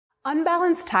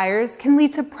Unbalanced tires can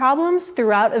lead to problems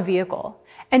throughout a vehicle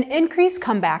and increase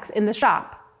comebacks in the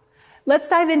shop. Let's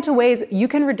dive into ways you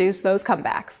can reduce those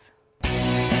comebacks.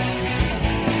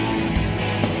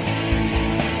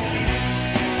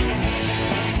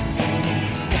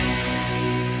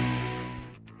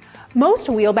 Most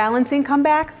wheel balancing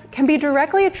comebacks can be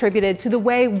directly attributed to the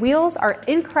way wheels are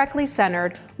incorrectly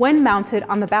centered when mounted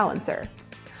on the balancer.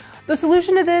 The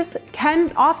solution to this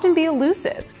can often be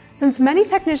elusive, since many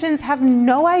technicians have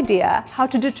no idea how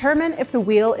to determine if the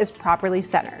wheel is properly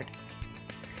centered.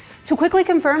 To quickly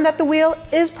confirm that the wheel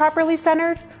is properly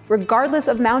centered, regardless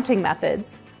of mounting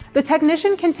methods, the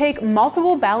technician can take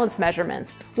multiple balance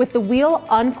measurements with the wheel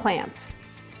unclamped.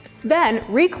 Then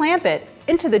reclamp it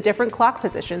into the different clock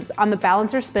positions on the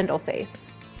balancer spindle face.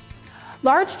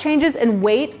 Large changes in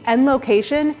weight and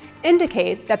location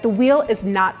indicate that the wheel is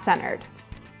not centered.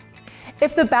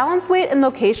 If the balance weight and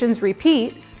locations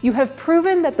repeat, you have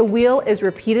proven that the wheel is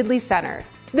repeatedly centered.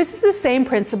 This is the same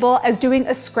principle as doing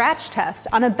a scratch test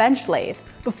on a bench lathe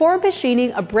before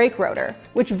machining a brake rotor,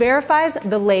 which verifies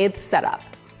the lathe setup.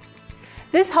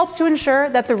 This helps to ensure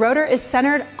that the rotor is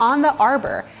centered on the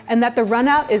arbor and that the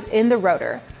runout is in the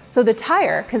rotor, so the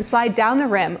tire can slide down the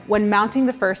rim when mounting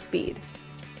the first bead.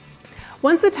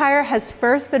 Once the tire has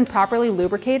first been properly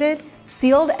lubricated,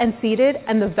 sealed and seated,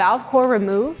 and the valve core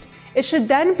removed, it should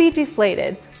then be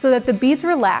deflated so that the beads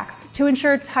relax to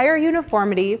ensure tire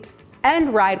uniformity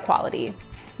and ride quality.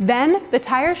 Then, the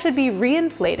tire should be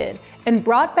reinflated and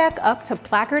brought back up to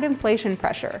placard inflation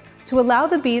pressure to allow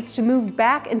the beads to move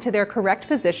back into their correct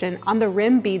position on the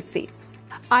rim bead seats.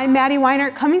 I'm Maddie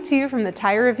Weiner, coming to you from the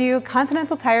Tire Review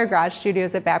Continental Tire Garage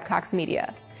Studios at Babcox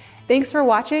Media. Thanks for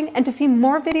watching, and to see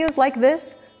more videos like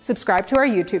this, subscribe to our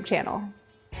YouTube channel.